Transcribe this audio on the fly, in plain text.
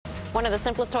One of the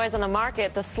simplest toys on the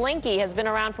market, the Slinky, has been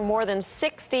around for more than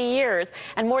 60 years,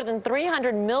 and more than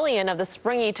 300 million of the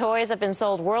springy toys have been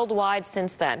sold worldwide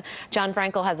since then. John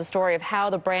Frankel has a story of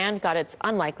how the brand got its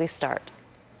unlikely start.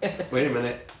 Wait a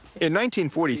minute. In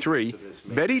 1943,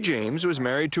 Betty James was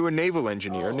married to a naval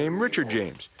engineer named Richard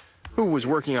James, who was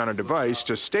working on a device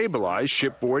to stabilize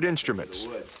shipboard instruments.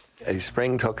 A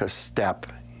spring took a step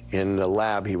in the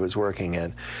lab he was working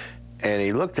in, and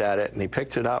he looked at it and he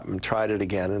picked it up and tried it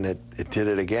again, and it did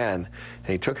it again, and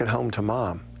he took it home to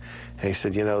Mom. And he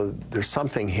said, you know, there's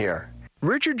something here.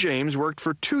 Richard James worked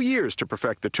for 2 years to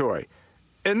perfect the toy.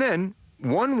 And then,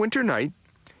 one winter night,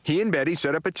 he and Betty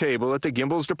set up a table at the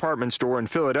Gimbel's department store in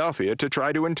Philadelphia to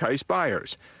try to entice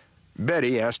buyers.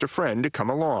 Betty asked a friend to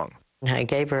come along. I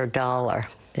gave her $1,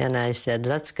 and I said,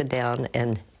 let's go down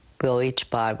and we'll each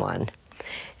buy one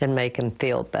and make him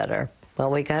feel better. Well,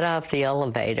 we got off the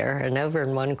elevator, and over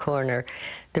in one corner,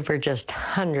 there were just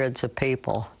hundreds of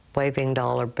people waving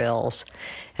dollar bills,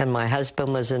 and my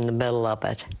husband was in the middle of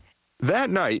it. That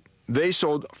night, they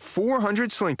sold 400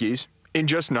 Slinkies in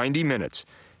just 90 minutes,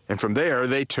 and from there,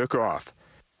 they took off.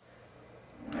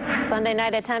 Sunday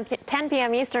night at 10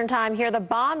 p.m. Eastern Time, hear the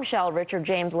bombshell Richard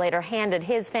James later handed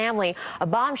his family, a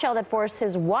bombshell that forced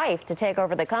his wife to take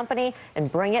over the company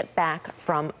and bring it back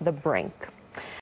from the brink.